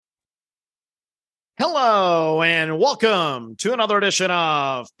Hello and welcome to another edition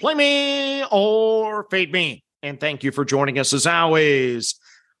of Play Me or Fade Me. And thank you for joining us as always.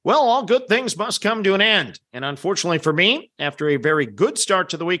 Well, all good things must come to an end. And unfortunately for me, after a very good start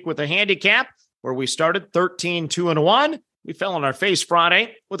to the week with a handicap where we started 13-2-1, we fell on our face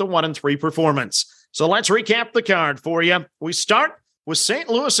Friday with a 1-3 performance. So let's recap the card for you. We start with St.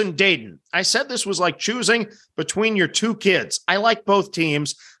 Louis and Dayton. I said this was like choosing between your two kids. I like both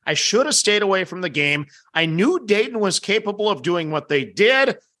teams. I should have stayed away from the game. I knew Dayton was capable of doing what they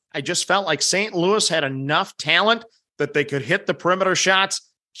did. I just felt like St. Louis had enough talent that they could hit the perimeter shots,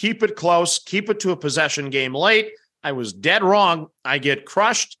 keep it close, keep it to a possession game late. I was dead wrong. I get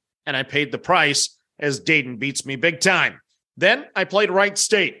crushed, and I paid the price as Dayton beats me big time. Then I played Wright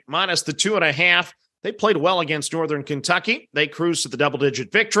State, minus the 2.5. They played well against Northern Kentucky. They cruised to the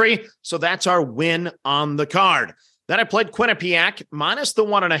double-digit victory, so that's our win on the card. Then I played Quinnipiac, minus the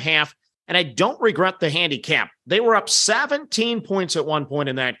 1.5, and I don't regret the handicap. They were up 17 points at one point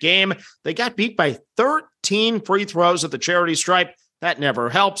in that game. They got beat by 13 free throws at the charity stripe. That never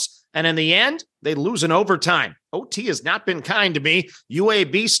helps. And in the end, they lose in overtime. OT has not been kind to me.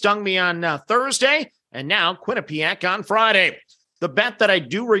 UAB stung me on Thursday, and now Quinnipiac on Friday. The bet that I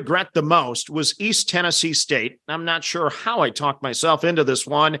do regret the most was East Tennessee State. I'm not sure how I talked myself into this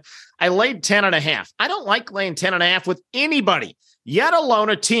one. I laid 10.5. I don't like laying 10.5 with anybody, yet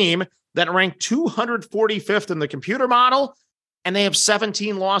alone a team that ranked 245th in the computer model, and they have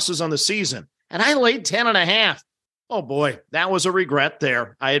 17 losses on the season. And I laid 10.5. Oh boy, that was a regret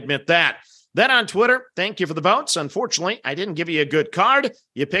there. I admit that. Then on Twitter, thank you for the votes. Unfortunately, I didn't give you a good card.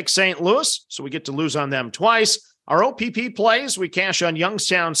 You picked St. Louis, so we get to lose on them twice. Our OPP plays, we cash on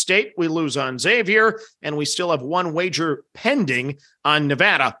Youngstown State, we lose on Xavier, and we still have one wager pending on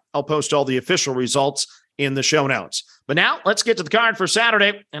Nevada. I'll post all the official results in the show notes. But now let's get to the card for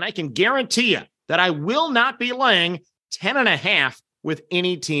Saturday, and I can guarantee you that I will not be laying 10.5 with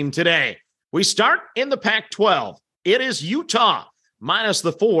any team today. We start in the Pac-12. It is Utah minus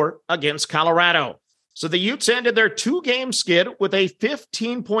the 4 against Colorado. So the Utes ended their two-game skid with a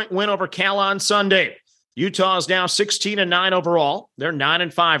 15-point win over Cal on Sunday. Utah is now 16-9 overall. They're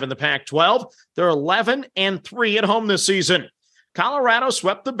 9-5 in the Pac-12. They're 11-3 at home this season. Colorado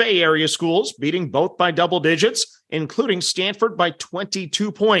swept the Bay Area schools, beating both by double digits, including Stanford by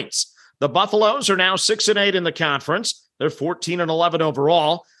 22 points. The Buffaloes are now 6-8 in the conference. They're 14-11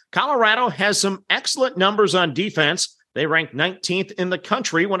 overall. Colorado has some excellent numbers on defense. They rank 19th in the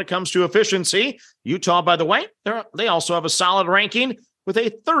country when it comes to efficiency. Utah, by the way, they also have a solid ranking with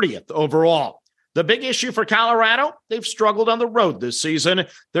a 30th overall. The big issue for Colorado, they've struggled on the road this season.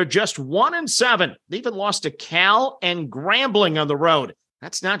 They're just 1-7. They even lost to Cal and Grambling on the road.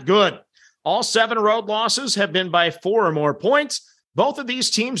 That's not good. All 7 road losses have been by 4 or more points. Both of these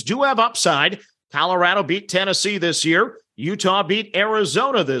teams do have upside. Colorado beat Tennessee this year. Utah beat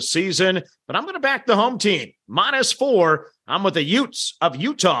Arizona this season. But I'm going to back the home team. Minus 4. I'm with the Utes of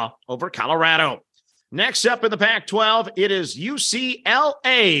Utah over Colorado. Next up in the Pac-12, it is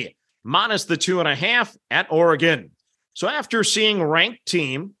UCLA. Minus the 2.5 at Oregon. So after seeing ranked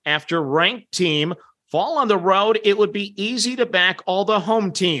team after ranked team fall on the road, it would be easy to back all the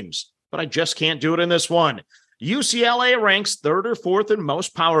home teams, but I just can't do it in this one. UCLA ranks 3rd or 4th in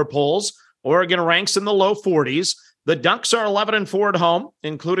most power polls. Oregon ranks in the low 40s. The Ducks are 11-4 at home,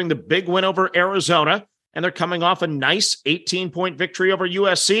 including the big win over Arizona, and they're coming off a nice 18-point victory over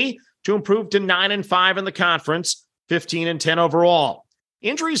USC to improve to 9-5 in the conference, 15-10 overall.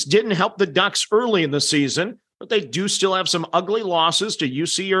 Injuries didn't help the Ducks early in the season, but they do still have some ugly losses to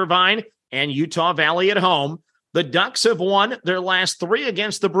UC Irvine and Utah Valley at home. The Ducks have won their last 3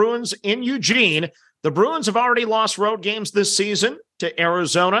 against the Bruins in Eugene. The Bruins have already lost road games this season to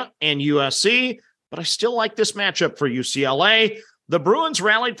Arizona and USC, but I still like this matchup for UCLA. The Bruins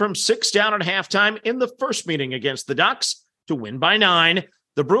rallied from 6 down at halftime in the first meeting against the Ducks to win by 9.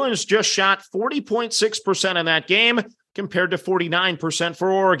 The Bruins just shot 40.6% in that game, compared to 49%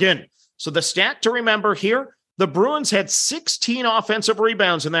 for Oregon. So the stat to remember here, the Bruins had 16 offensive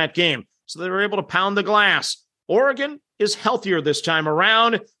rebounds in that game, so they were able to pound the glass. Oregon is healthier this time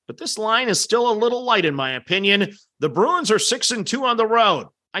around, but this line is still a little light in my opinion. The Bruins are 6-2 on the road.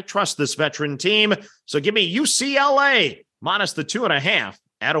 I trust this veteran team, so give me UCLA minus the 2.5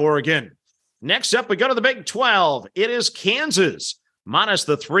 at Oregon. Next up, we go to the Big 12. It is Kansas minus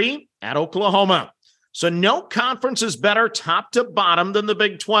the 3 at Oklahoma. So no conference is better top to bottom than the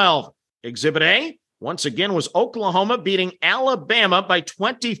Big 12. Exhibit A, once again, was Oklahoma beating Alabama by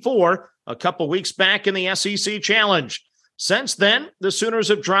 24 a couple weeks back in the SEC Challenge. Since then, the Sooners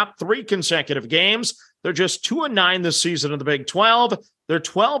have dropped 3 consecutive games. They're just 2-9 this season in the Big 12. They're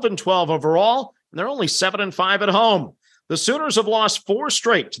 12-12 overall, and they're only 7-5 at home. The Sooners have lost 4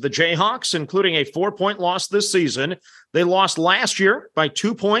 straight to the Jayhawks, including a 4-point loss this season. They lost last year by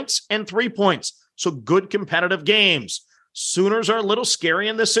 2 points and 3 points, so good competitive games. Sooners are a little scary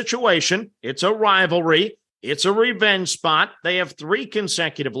in this situation. It's a rivalry. It's a revenge spot. They have 3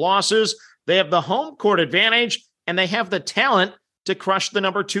 consecutive losses. They have the home court advantage, and they have the talent to crush the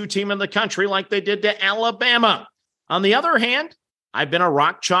number 2 team in the country like they did to Alabama. On the other hand, I've been a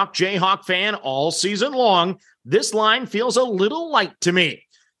Rock Chalk Jayhawk fan all season long. This line feels a little light to me.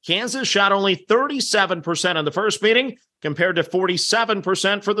 Kansas shot only 37% in the first meeting compared to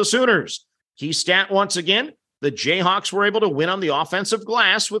 47% for the Sooners. Key stat once again, the Jayhawks were able to win on the offensive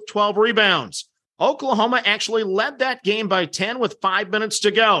glass with 12 rebounds. Oklahoma actually led that game by 10 with 5 minutes to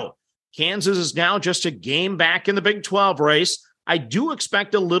go. Kansas is now just a game back in the Big 12 race. I do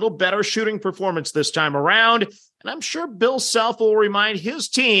expect a little better shooting performance this time around, and I'm sure Bill Self will remind his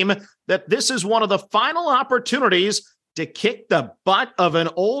team that this is one of the final opportunities to kick the butt of an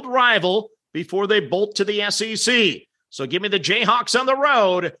old rival before they bolt to the SEC. So give me the Jayhawks on the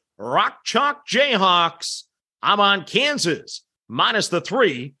road. Rock Chalk Jayhawks. I'm on Kansas, minus the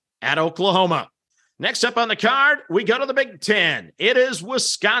 3 at Oklahoma. Next up on the card, we go to the Big Ten. It is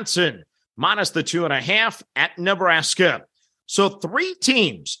Wisconsin, minus the 2.5 at Nebraska. So 3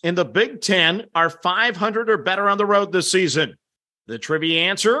 teams in the Big Ten are 500 or better on the road this season. The trivia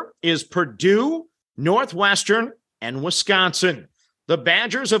answer is Purdue, Northwestern, and Wisconsin. The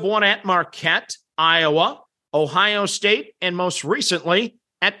Badgers have won at Marquette, Iowa, Ohio State, and most recently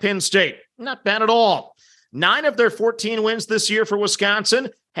at Penn State. Not bad at all. 9 of their 14 wins this year for Wisconsin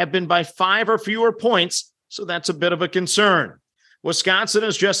have been by 5 or fewer points, so that's a bit of a concern. Wisconsin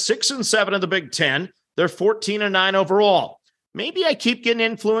is just 6-7 in the Big Ten. They're 14-9 overall. Maybe I keep getting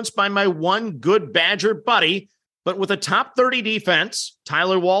influenced by my one good Badger buddy, but with a top 30 defense,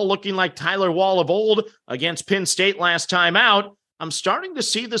 Tyler Wall looking like Tyler Wall of old against Penn State last time out, I'm starting to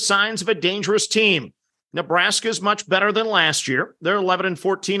see the signs of a dangerous team. Nebraska is much better than last year. They're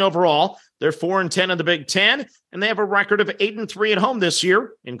 11-14 overall. They're 4-10 in the Big Ten, and they have a record of 8-3 at home this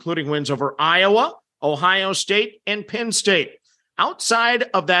year, including wins over Iowa, Ohio State, and Penn State. Outside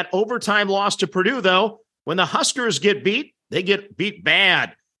of that overtime loss to Purdue, though, when the Huskers get beat, they get beat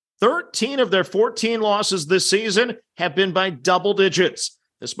bad. 13 of their 14 losses this season have been by double digits.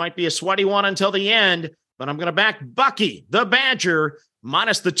 This might be a sweaty one until the end, but I'm going to back Bucky, the Badger,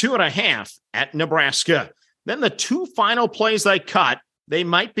 minus the 2.5 at Nebraska. Then the 2 final plays I cut, they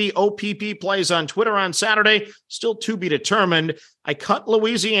might be OPP plays on Twitter on Saturday, still to be determined. I cut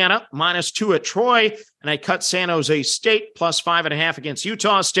Louisiana, minus 2 at Troy, and I cut San Jose State, plus 5.5 against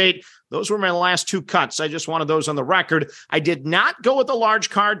Utah State. Those were my last 2 cuts. I just wanted those on the record. I did not go with the large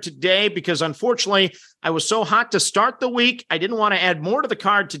card today because, unfortunately, I was so hot to start the week. I didn't want to add more to the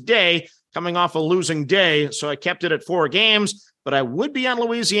card today, coming off a losing day, so I kept it at 4 games. But I would be on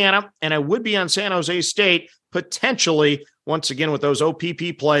Louisiana, and I would be on San Jose State, potentially, once again, with those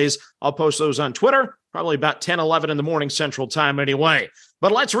OPP plays. I'll post those on Twitter, probably about 10, 11 in the morning Central Time anyway.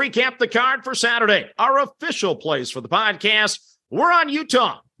 But let's recap the card for Saturday. Our official plays for the podcast. We're on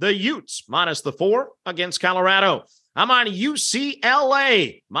Utah, the Utes, minus the 4 against Colorado. I'm on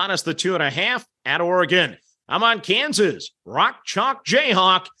UCLA, minus the 2.5 at Oregon. I'm on Kansas, Rock Chalk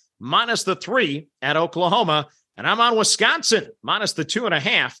Jayhawk, minus the 3 at Oklahoma. And I'm on Wisconsin, minus the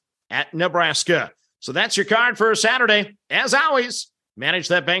 2.5 at Nebraska. So that's your card for Saturday. As always, manage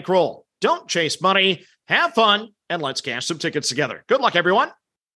that bankroll. Don't chase money. Have fun, and let's cash some tickets together. Good luck, everyone.